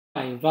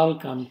Hi,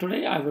 welcome.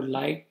 Today I would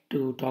like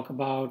to talk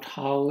about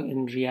how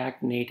in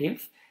React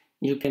Native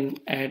you can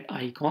add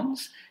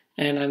icons,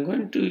 and I'm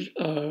going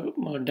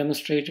to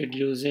demonstrate it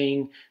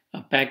using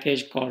a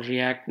package called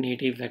React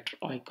Native Vector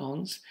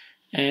Icons.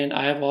 And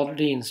I have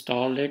already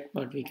installed it,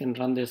 but we can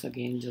run this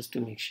again just to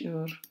make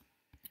sure.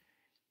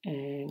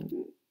 And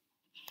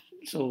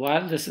so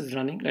while this is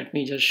running, let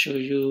me just show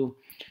you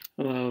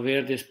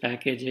where this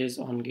package is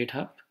on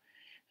GitHub.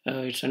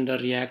 It's under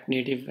React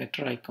Native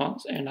Vector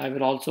Icons, and I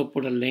will also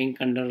put a link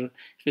under,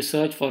 if you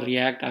search for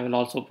React, I will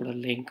also put a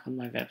link on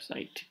my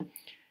website.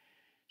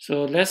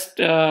 So let's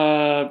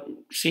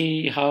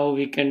see how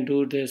we can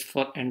do this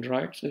for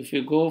Android. So if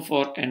you go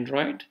for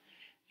Android,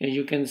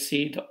 you can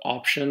see the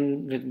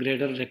option with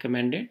Gradle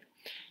recommended,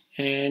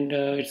 and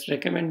it's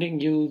recommending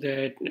you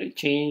that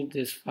change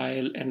this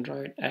file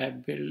Android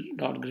app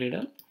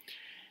build.gradle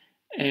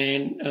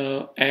and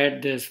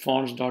add this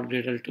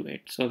fonts.gradle to it.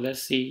 So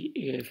let's see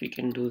if we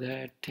can do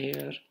that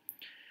here.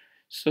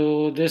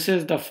 So this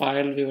is the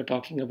file we were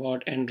talking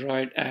about,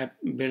 Android app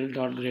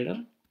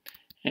build.gradle,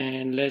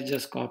 and let's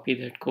just copy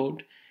that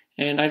code.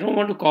 And I don't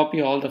want to copy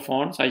all the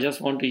fonts. I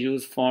just want to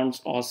use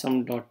fonts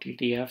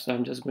awesome.ttf. So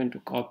I'm just going to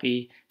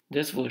copy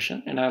this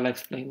version and I'll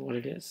explain what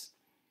it is.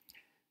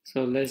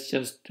 So let's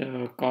just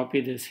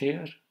copy this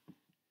here.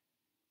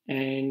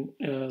 And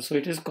so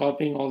it is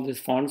copying all these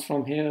fonts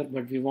from here,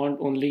 but we want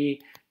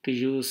only to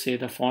use, say,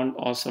 the font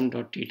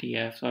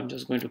awesome.ttf. So I'm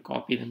just going to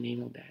copy the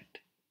name of that.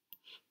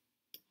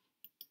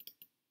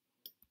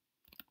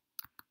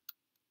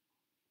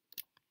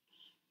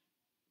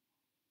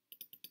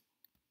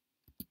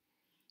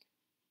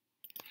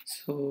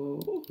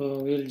 So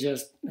we'll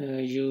just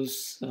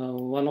use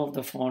one of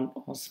the font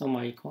awesome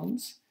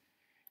icons,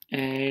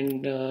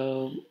 and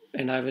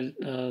I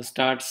will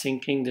start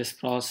syncing this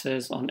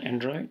process on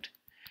Android.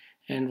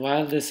 And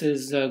while this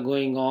is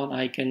going on,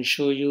 I can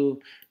show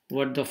you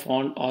what the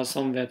font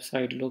awesome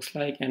website looks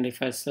like. And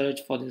if I search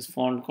for this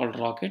font called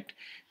Rocket,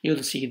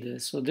 you'll see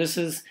this. So this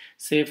is,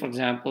 say, for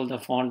example, the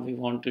font we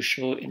want to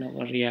show in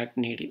our React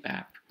Native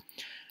app.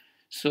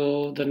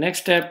 So the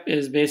next step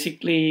is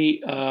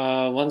basically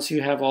once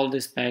you have all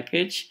this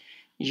package,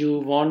 you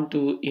want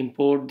to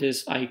import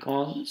this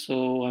icon.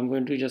 So I'm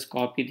going to just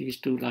copy these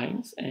two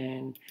lines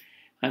and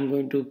I'm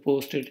going to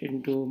post it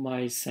into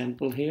my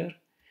sample here.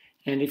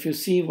 And if you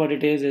see what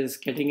it is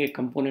getting a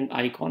component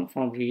icon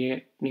from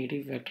React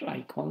Native Vector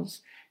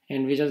Icons,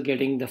 and we're just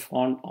getting the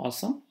font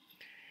awesome.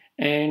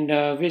 And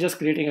we're just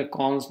creating a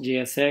const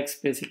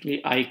JSX.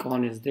 Basically,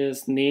 icon is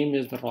this, name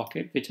is the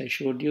rocket, which I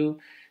showed you.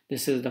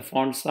 This is the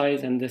font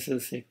size, and this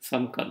is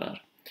some color.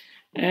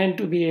 And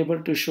to be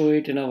able to show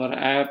it in our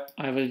app,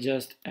 I will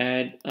just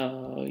add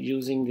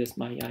using this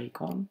my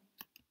icon.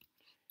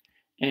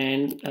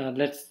 And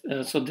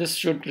so this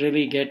should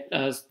really get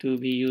us to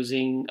be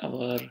using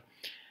our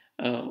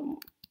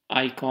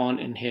icon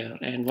in here.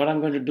 And what I'm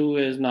going to do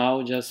is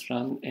now just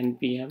run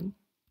npm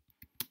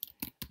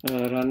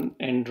run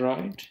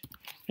Android.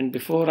 And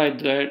before I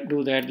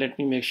do that, let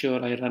me make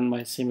sure I run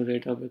my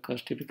simulator,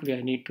 because typically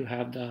I need to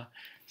have the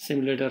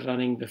simulator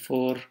running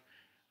before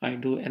I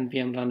do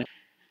npm run.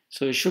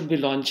 So it should be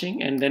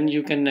launching, and then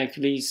you can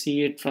actually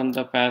see it from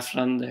the past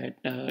run that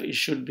it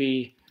should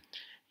be,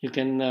 you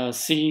can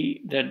see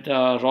that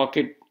the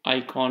rocket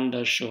icon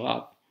does show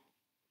up.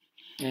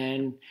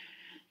 And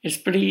it's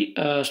pretty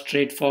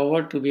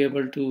straightforward to be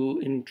able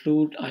to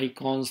include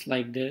icons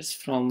like this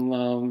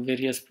from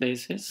various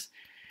places.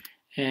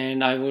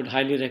 And I would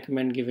highly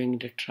recommend giving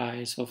it a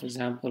try. So for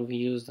example, we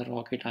use the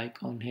rocket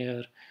icon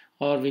here,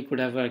 or we could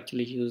have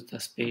actually used the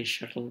space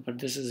shuttle, but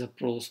this is a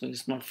pro, so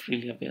it's not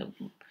freely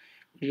available.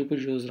 You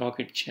could use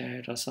rocket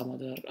chat or some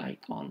other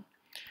icon.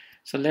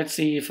 So let's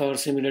see if our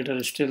simulator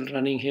is still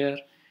running here.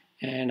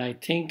 And I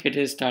think it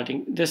is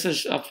starting. This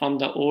is from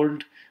the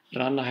old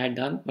run I had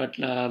done, but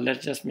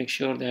let's just make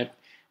sure that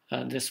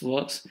this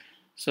works.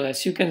 So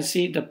as you can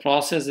see, the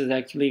process is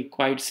actually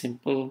quite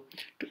simple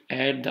to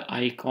add the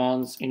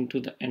icons into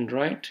the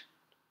Android.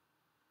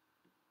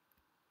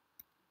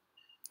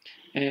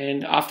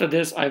 And after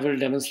this, I will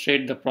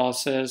demonstrate the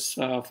process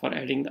for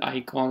adding the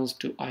icons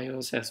to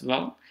iOS as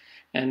well.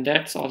 And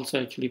that's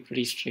also actually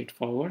pretty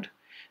straightforward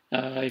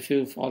if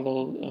you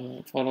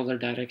follow the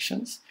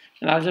directions.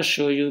 And I'll just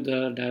show you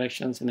the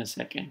directions in a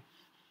second.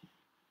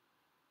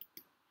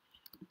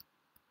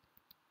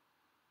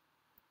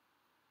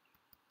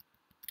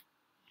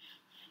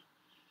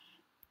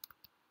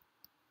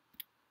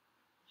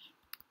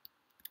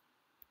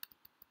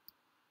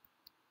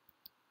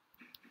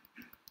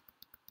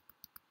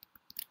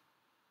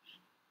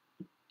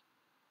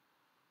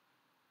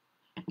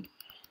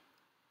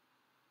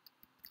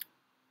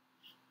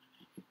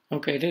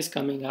 Okay, it is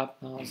coming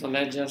up now. So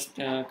let's just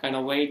kind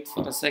of wait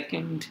for a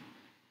second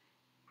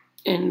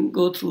and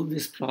go through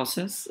this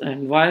process.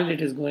 And while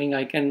it is going,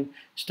 I can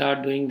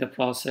start doing the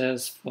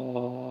process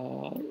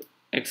for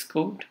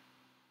Xcode.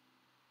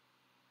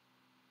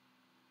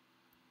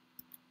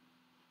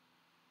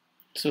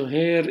 So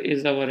here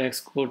is our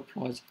Xcode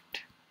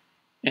project.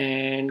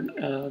 And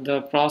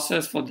the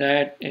process for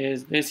that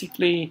is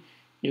basically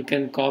You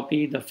can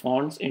copy the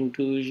fonts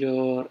into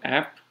your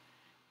app,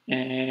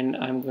 and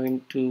I'm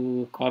going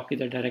to copy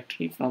the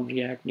directory from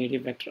React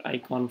Native Vector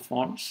Icon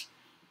Fonts.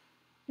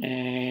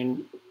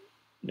 And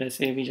let's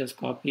say we just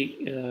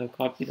copy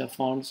the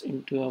fonts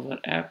into our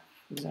app,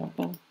 for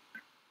example.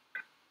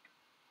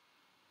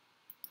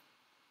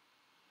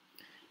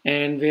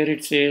 And where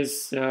it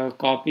says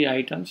copy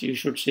items, you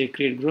should say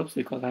create groups,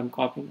 because I'm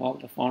copying all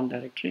the font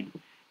directory.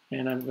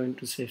 And I'm going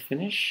to say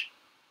finish.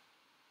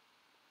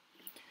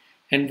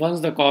 And once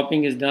the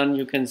copying is done,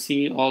 you can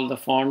see all the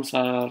fonts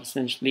are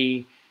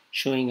essentially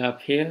showing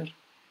up here.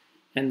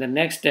 And the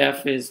next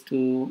step is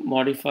to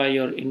modify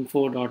your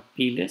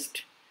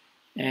info.plist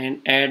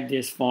and add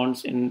these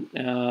fonts in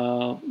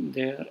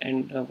there.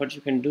 And what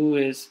you can do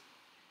is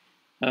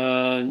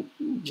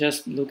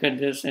just look at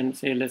this and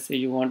say, let's say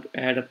you want to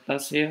add a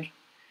plus here,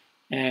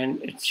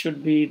 and it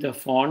should be the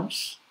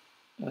fonts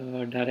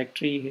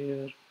directory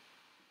here.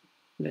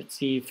 Let's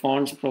see,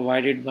 fonts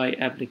provided by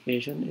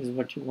application is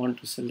what you want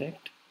to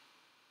select.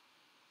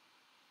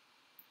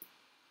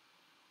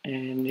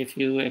 And if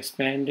you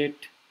expand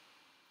it,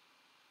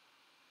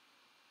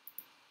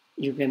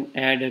 you can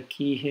add a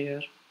key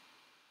here.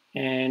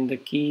 And the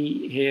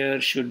key here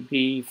should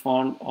be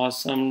font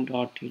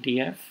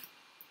awesome.ttf.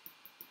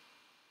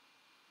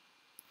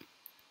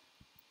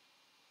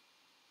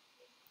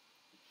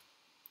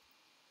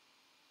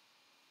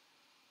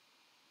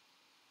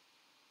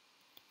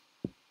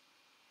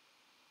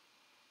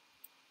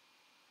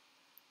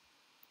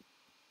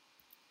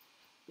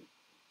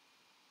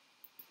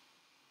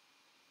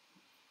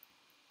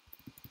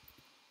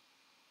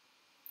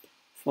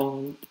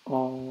 Font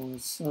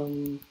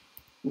awesome.ttf,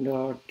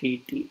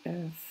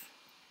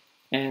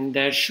 and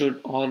that should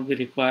all be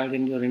required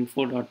in your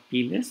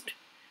info.plist.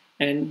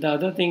 And the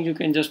other thing, you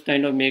can just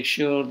kind of make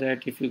sure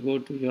that if you go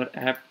to your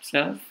app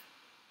itself,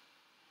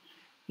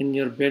 in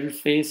your build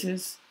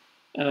phases,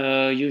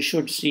 you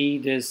should see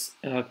this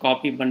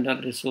copy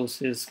bundle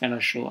resources kind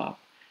of show up.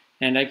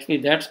 And actually,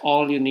 that's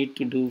all you need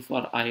to do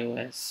for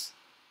iOS.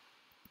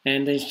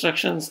 And the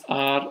instructions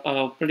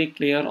are pretty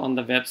clear on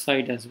the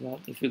website as well.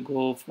 If you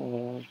go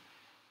for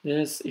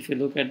this, if you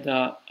look at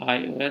the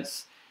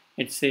iOS,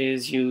 it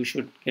says you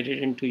should get it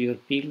into your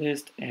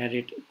plist, add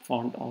it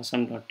font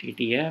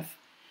awesome.ttf,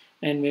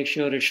 and make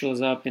sure it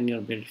shows up in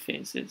your build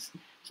phases.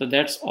 So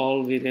that's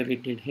all we really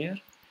did here.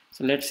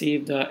 So let's see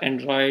if the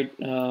Android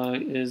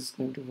is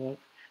going to work.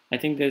 I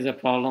think there's a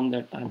problem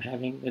that I'm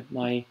having with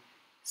my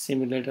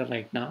simulator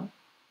right now.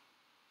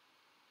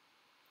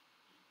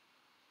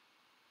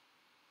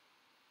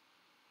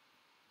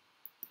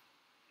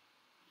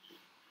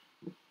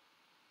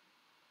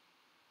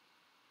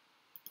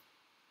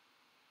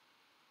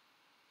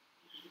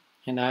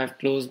 And I have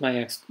closed my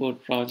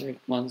Xcode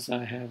project once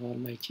I have all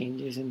my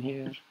changes in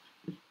here.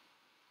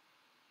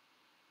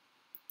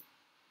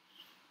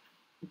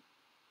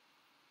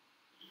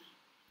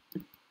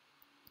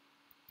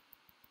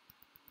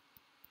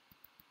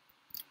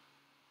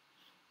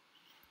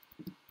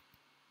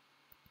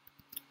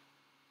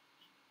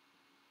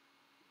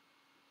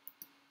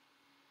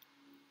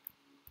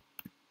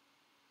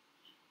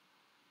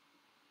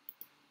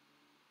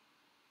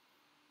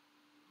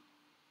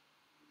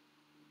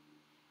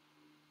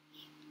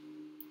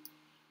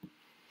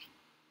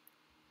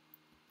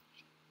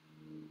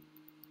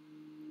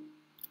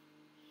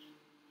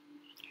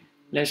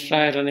 Let's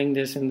try running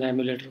this in the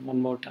emulator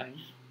one more time.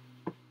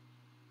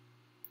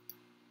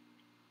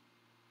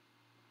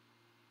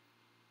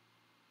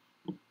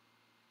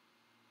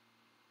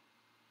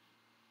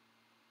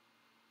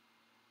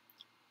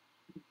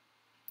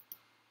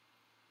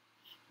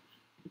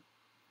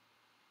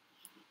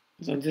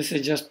 So this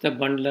is just the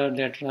bundler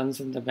that runs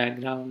in the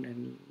background,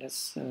 and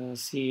let's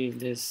see if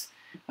this,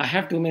 I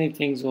have too many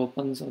things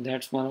open, so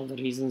that's one of the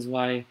reasons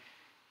why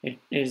it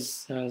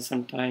is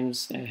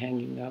sometimes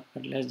hanging up.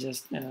 But let's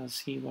just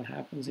see what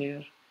happens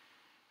here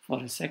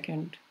for a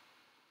second.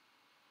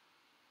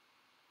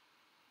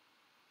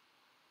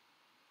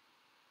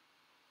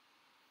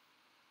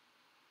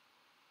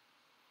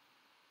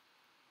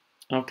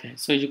 Okay,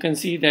 so you can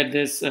see that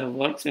this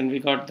works, and we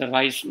got the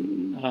right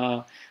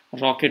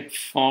Rocket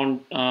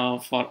font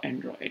for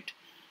Android.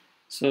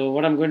 So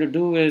what I'm going to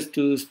do is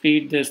to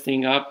speed this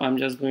thing up, I'm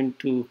just going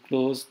to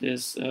close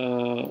this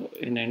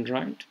in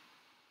Android.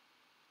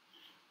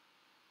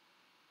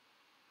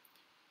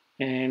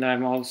 And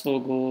I'm also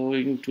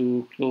going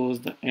to close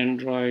the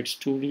Android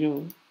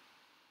Studio.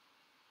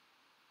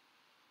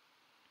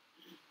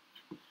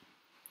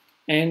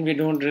 And we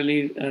don't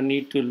really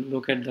need to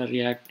look at the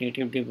React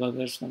Native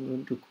debugger, so I'm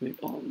going to quit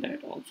all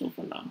that also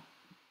for now.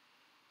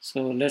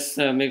 So let's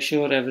make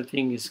sure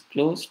everything is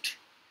closed.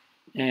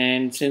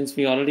 And since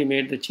we already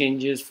made the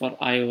changes for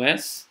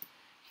iOS,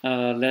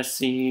 let's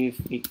see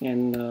if we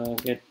can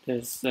get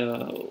this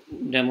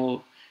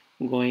demo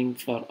going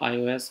for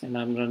iOS. And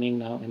I'm running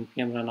now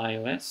npm run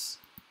iOS.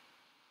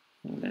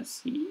 And let's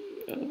see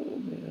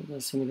where the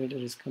simulator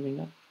is coming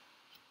up.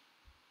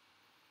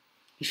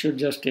 It should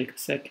just take a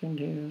second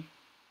here.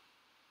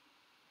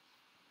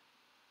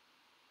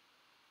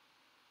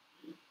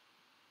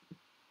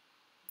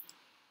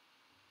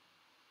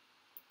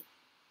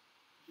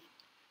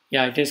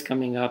 Yeah, it is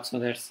coming up, so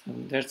that's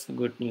a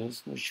good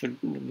news. We should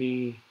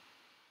be.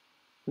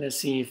 Let's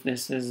see if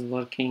this is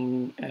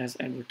working as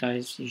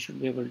advertised. You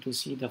should be able to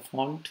see the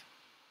font.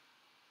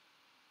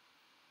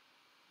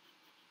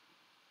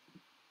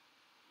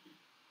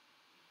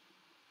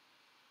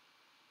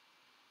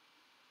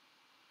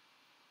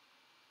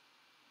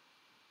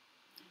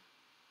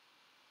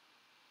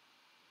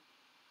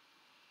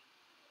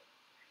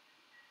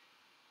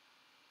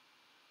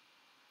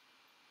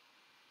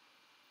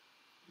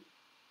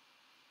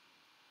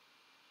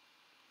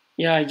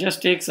 Yeah, it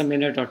just takes a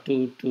minute or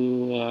two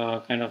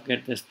to kind of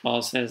get this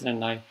process,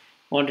 and I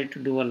wanted to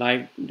do a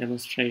live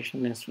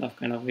demonstration instead of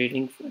kind of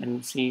waiting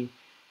and see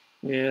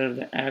where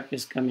the app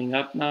is coming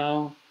up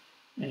now.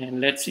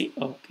 And let's see.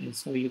 Okay,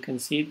 so you can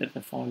see that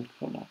the font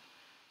got up.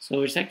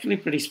 So it's actually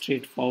pretty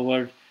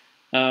straightforward.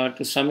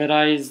 To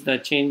summarize the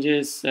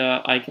changes,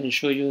 I can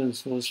show you in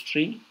source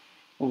tree.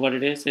 What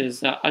it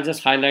is I'll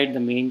just highlight the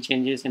main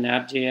changes in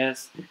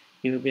app.js.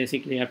 You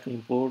basically have to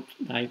import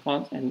the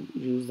icons and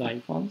use the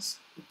icons.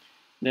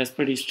 That's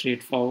pretty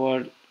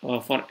straightforward.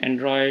 For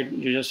Android,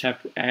 you just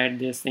have to add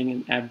this thing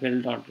in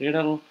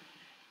appbuild.gradle.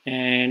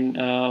 And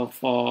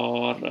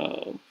for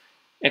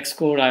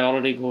Xcode, I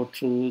already go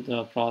through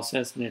the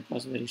process and it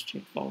was very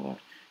straightforward.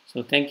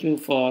 So thank you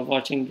for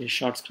watching this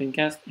short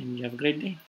screencast and you have a great day.